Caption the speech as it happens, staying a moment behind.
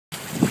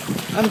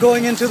I'm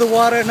going into the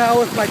water now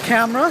with my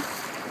camera.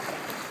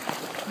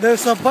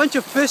 There's a bunch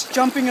of fish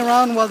jumping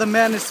around while the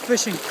man is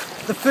fishing.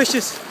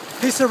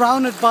 He's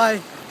surrounded by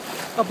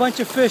a bunch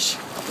of fish.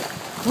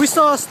 We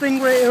saw a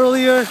stingray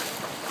earlier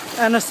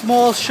and a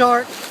small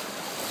shark,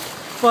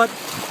 but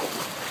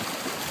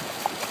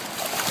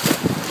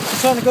I'm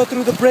trying to go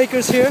through the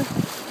breakers here.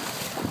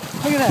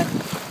 Look at that.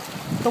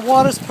 The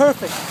water's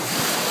perfect.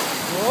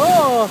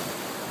 Whoa!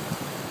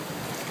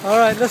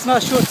 Alright, let's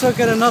not short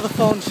circuit another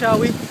phone, shall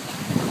we?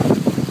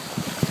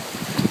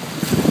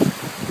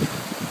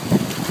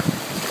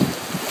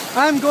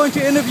 I'm going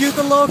to interview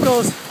the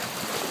locals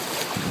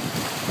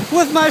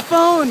with my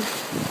phone.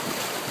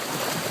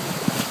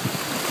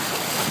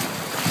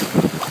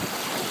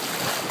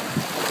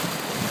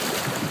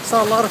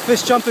 Saw a lot of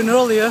fish jumping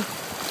earlier.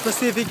 Let's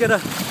see if he got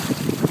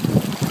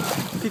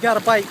a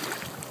bite.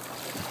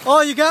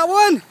 Oh, you got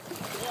one?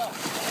 Yeah.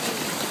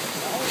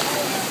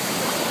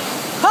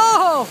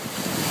 Oh!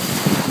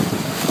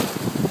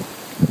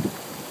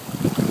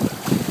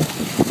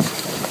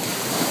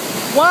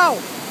 Wow!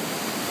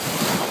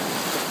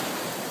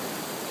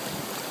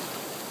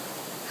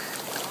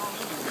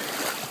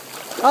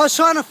 I was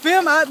trying to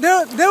film.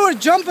 They were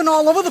jumping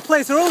all over the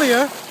place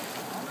earlier.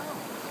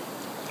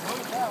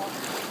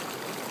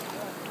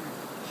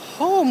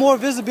 Oh, more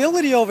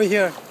visibility over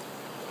here.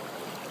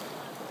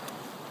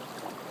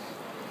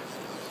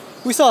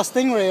 We saw a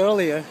stingray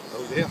earlier.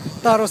 Oh yeah.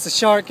 Thought it was a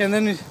shark, and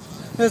then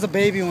there's a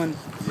baby one.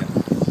 Yeah.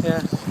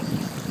 Yeah.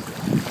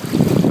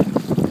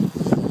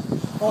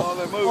 Oh,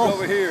 they moved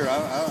over here. I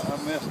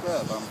messed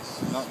up. I'm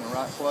not in the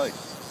right place.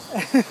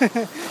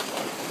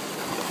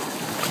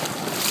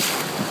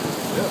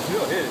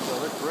 You'll hit it, so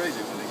they're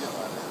crazy when they get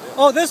like that.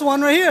 Oh, there's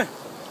one right here.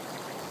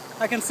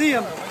 I can see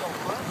him.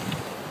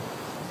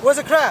 Where's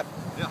a crab?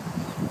 Yeah.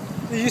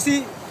 Did you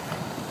see?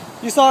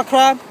 You saw a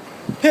crab?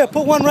 Here,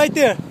 put one right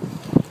there.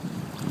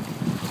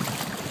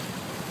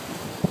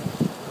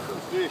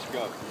 Fish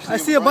go. I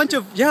see a bunch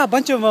of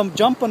them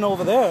jumping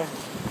over there.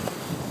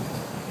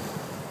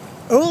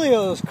 Earlier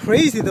it was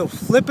crazy. They were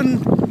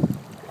flipping.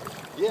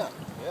 Yeah,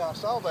 I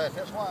saw that.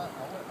 That's why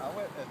I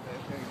went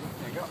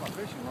and got my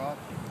fishing rod.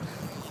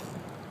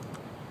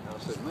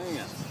 I said,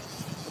 man,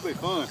 that'll be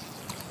fun.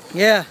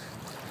 Yeah,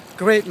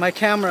 great. My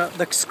camera,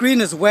 the screen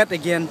is wet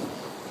again.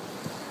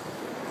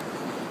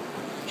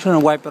 Trying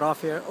to wipe it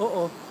off here.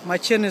 Uh-oh, my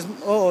chin is,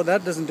 uh-oh,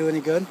 that doesn't do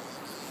any good.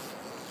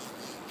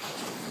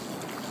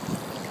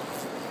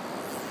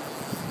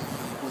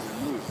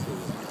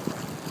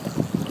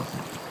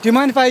 Do you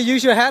mind if I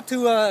use your hat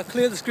to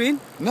clear the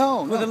screen?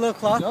 No, with a little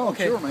cloth? No,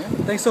 okay. Sure, man.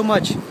 Thanks so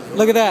much.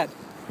 Look at that.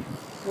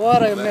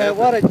 What a man,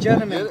 what a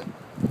gentleman.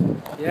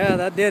 Yeah,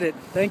 that did it.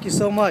 Thank you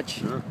so much.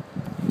 Sure.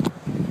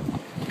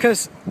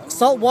 Because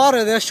salt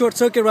water, they're short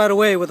circuit right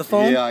away with the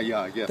foam. Yeah,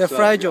 I guess they're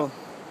fragile.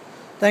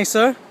 Yeah. Thanks,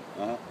 sir.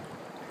 Uh-huh.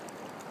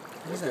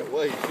 What is that?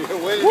 Wait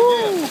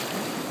again.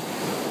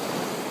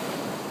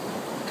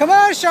 Come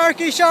on,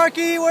 Sharky,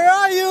 Sharky, where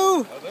are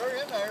you? Oh, they're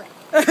in there.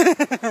 Down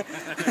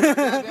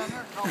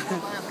there, caught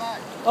one last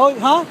night. Oh,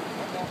 huh?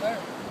 Down there.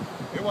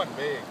 It wasn't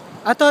big.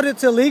 I thought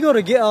it's illegal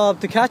to get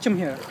to catch them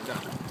here.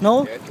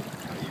 No?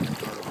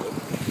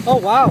 Oh,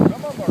 wow.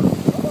 Some of them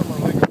are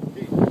legal to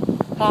keep.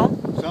 Huh?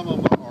 Some of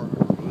them are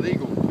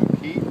legal to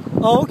keep.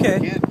 Oh, okay.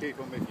 You can keep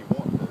them if you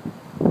want to.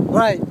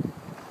 Right.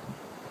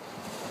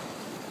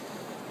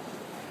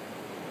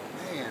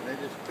 Man, they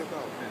just took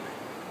off, didn't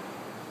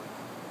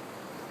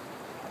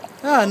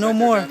they? Ah, no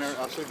more. Down there,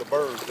 I see the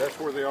birds. That's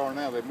where they are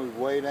now. They moved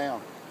way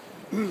down.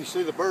 You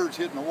see the birds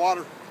hitting the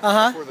water? Uh-huh.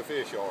 That's where the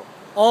fish are.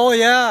 Oh,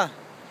 yeah.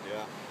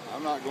 Yeah.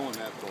 I'm not going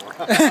that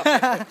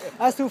far.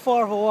 That's too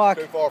far of a walk.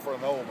 Too far for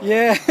an old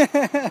man.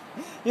 Yeah.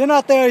 You're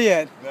not there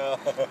yet. No.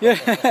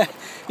 Yeah.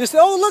 You say,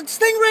 oh, look,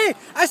 stingray.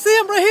 I see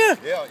him right here.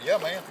 Yeah,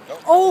 man.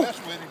 Don't mess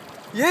with him.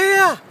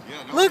 Yeah.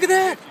 Look at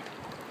that.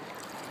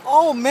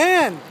 Oh,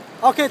 man.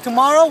 Okay,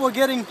 tomorrow we're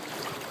getting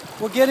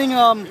You put a herd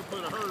on him.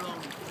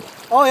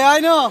 Oh, yeah, I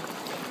know.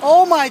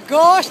 Oh, my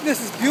gosh, this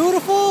is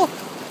beautiful.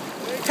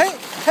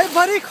 Hey,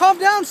 buddy, calm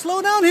down.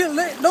 Slow down here.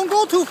 Don't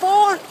go too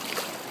far.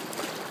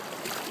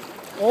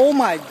 Oh,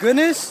 my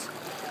goodness.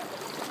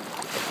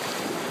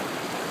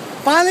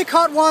 Finally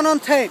caught one on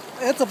tape.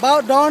 It's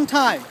about darn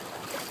time.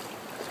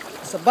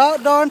 It's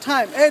about darn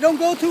time. Hey, don't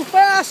go too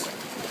fast.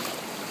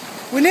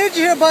 We need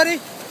you here,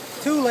 buddy.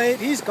 Too late.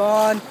 He's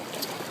gone.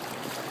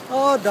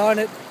 Oh, darn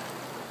it.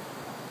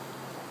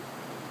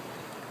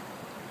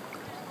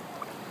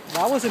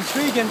 That was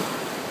intriguing.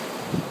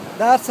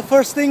 That's the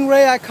first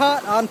stingray I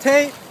caught on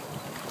tape.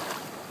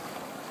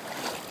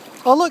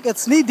 Oh, look,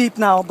 it's knee deep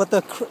now, but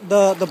the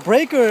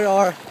breakers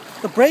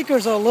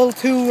are a little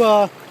too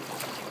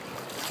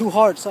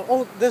hard. So,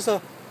 oh, there's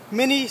a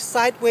mini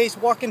sideways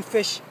walking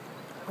fish.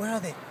 Where are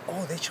they?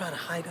 Oh, they try to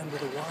hide under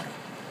the water.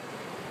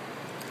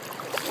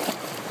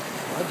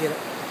 I'll get it.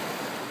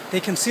 They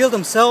conceal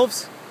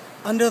themselves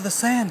under the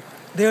sand.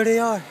 There they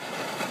are.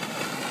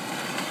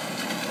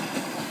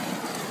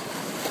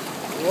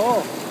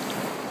 Whoa.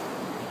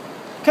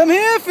 Come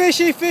here,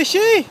 fishy,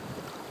 fishy.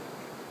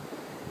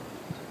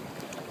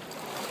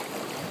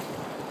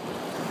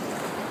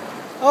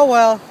 Oh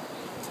well.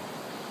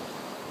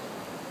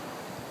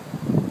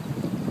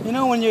 You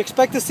know, when you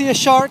expect to see a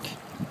shark,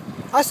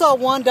 I saw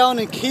one down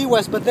in Key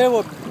West, but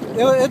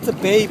it's a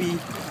baby.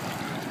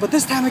 But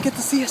this time I get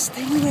to see a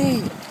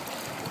stingray.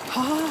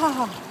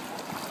 Ah.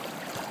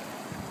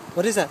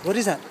 What is that? What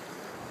is that?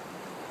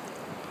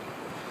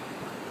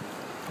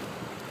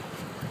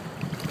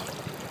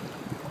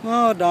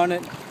 Oh, darn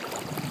it.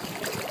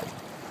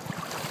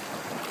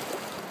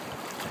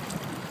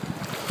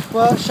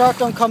 Well, shark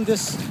don't come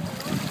this.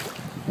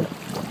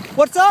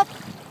 What's up?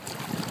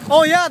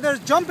 Oh yeah, there's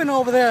jumping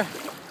over there.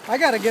 I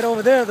gotta get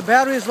over there. The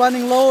battery is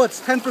running low. It's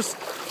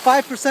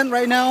 5%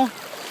 right now.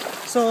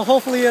 So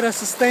hopefully it'll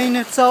sustain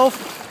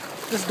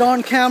itself. This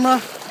darn camera.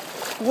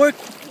 Work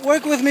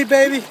with me,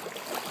 baby.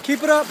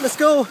 Keep it up. Let's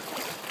go.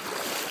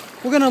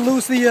 We're gonna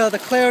lose the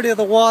clarity of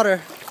the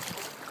water.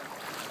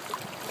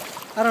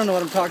 I don't know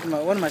what I'm talking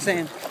about. What am I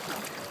saying?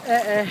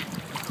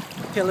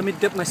 Okay, let me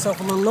dip myself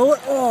a little lower.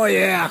 Oh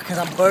yeah, because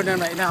I'm burning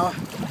right now.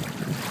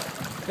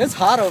 It's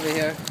hot over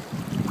here.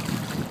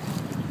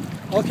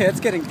 Okay, it's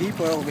getting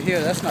deeper over here.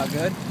 That's not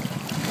good.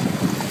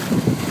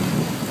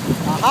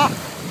 Aha!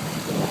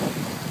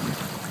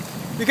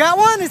 You got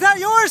one? Is that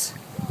yours?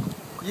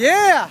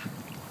 Yeah!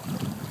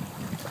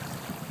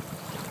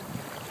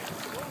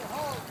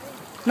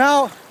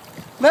 Now,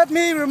 let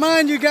me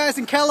remind you guys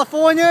in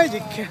California,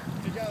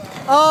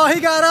 oh, he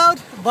got out?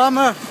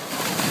 Bummer.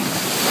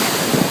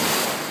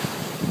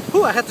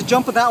 Ooh, I had to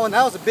jump with that one.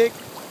 That's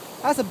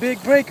a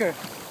big breaker.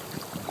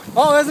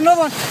 Oh, there's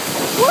another one.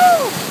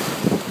 Woo!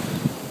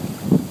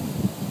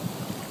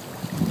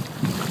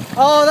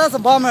 Oh, that's a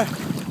bummer.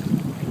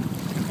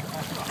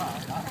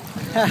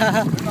 They're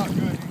not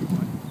good anyway.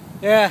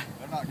 Yeah.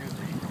 They're not good.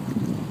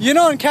 You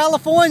know, in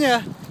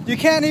California, you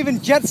can't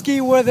even jet ski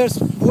where there's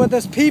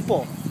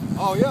people.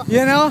 Oh yeah.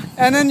 You know,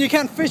 and then you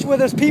can't fish where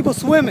there's people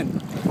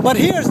swimming. But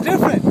here it's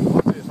different.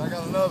 Watch this. I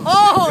got another.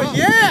 Oh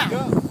yeah.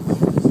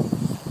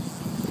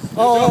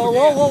 Oh,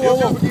 whoa, whoa, whoa,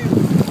 whoa.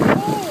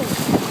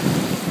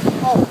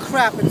 Oh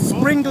crap! It's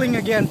sprinkling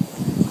again.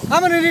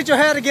 I'm gonna need your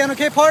head again,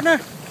 okay, partner?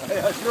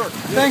 Yeah, sure.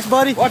 Thanks,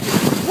 buddy. Watch it.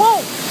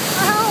 Whoa!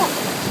 Ow!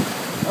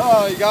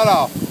 Oh, you got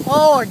off.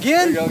 Oh,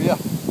 again? There you go, yeah.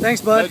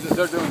 Thanks, bud.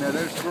 They're doing that.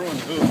 They're screwing the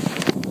hook.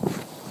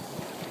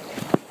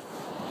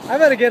 I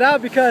better get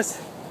out because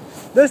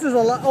this is a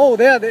lot. Oh,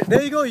 there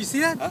you go. You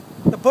see that? Huh?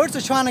 The birds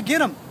are trying to get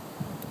them.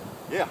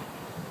 Yeah.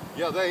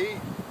 Yeah, they eat.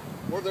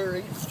 Where they're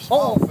eating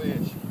small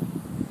fish.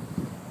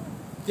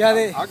 Yeah,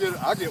 they. I'll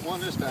get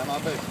one this time, I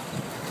bet.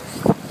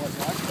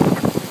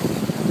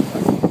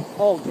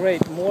 Oh,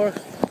 great. More.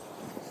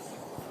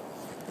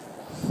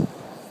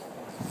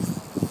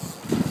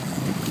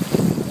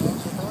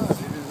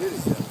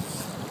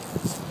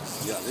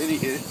 Then he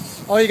hit it.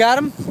 Oh, you got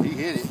him? He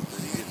hit it,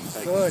 but he didn't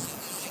take Good. it.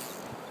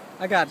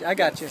 I got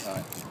you. All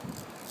right.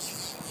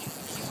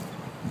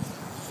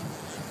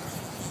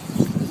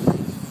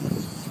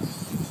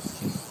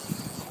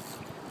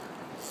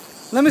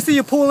 Let me see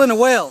you pull in a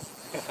whale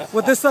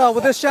with this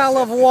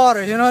shallow of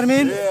water. You know what I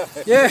mean? Yeah.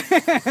 Yeah. I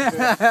think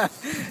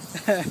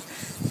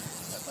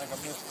I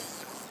missed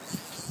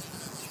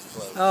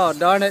it. Oh,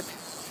 darn it!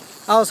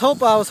 I was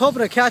hoping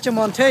to catch him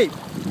on tape.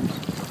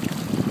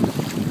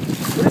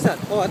 What is that?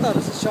 Oh, I thought it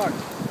was a shark.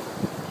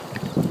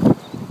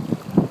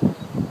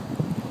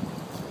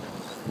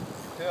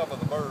 Tell by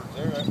the birds,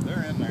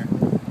 they're in there.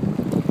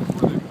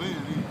 That's where they've been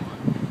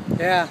anyway.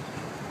 Yeah.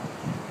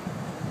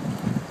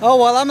 Oh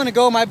well, I'm gonna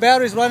go. My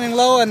battery's running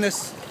low, and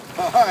this.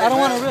 Right, I don't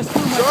want to risk too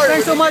much.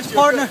 Thanks so much,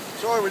 partner.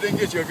 Sorry we didn't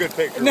get you a good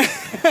picture.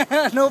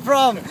 No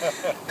problem.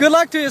 Good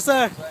luck to you,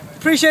 sir.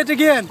 Appreciate it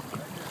again.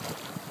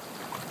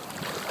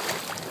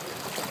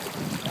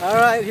 All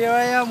right, here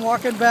I am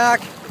walking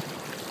back.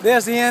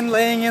 There's the end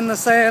laying in the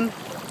sand.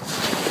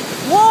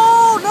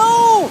 Whoa,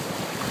 no!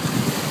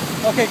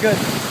 Okay, good.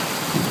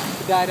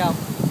 It died out.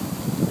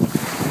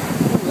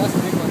 Ooh, that's a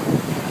big one.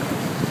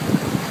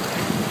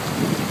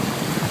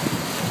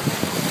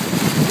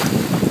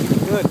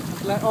 Good.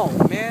 Oh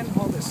man,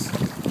 all this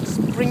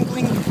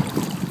sprinkling.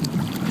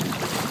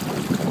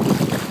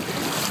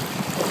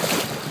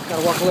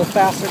 Gotta walk a little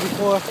faster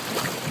before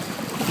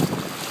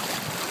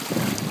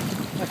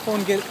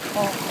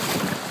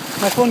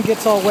my phone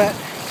gets all wet.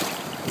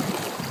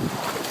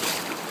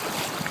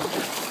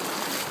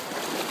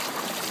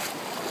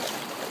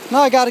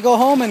 Now I gotta go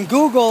home and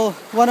Google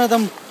one of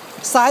them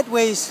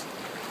sideways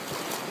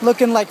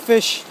looking like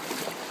fish.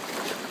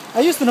 I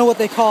used to know what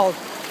they called,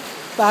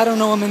 but I don't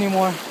know them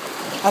anymore.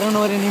 I don't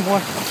know it anymore.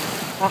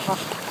 Haha.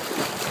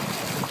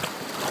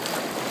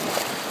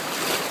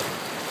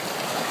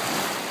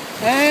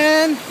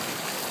 And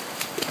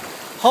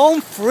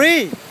home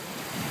free.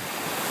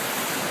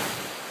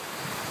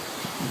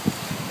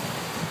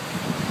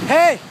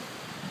 Hey,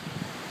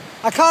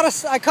 I caught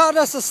us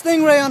a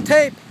stingray on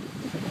tape.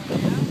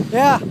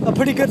 Yeah, a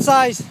pretty good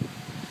size.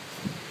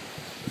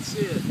 Let's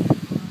see it.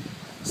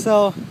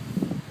 So,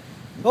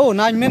 oh,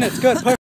 9 minutes, good. Perfect.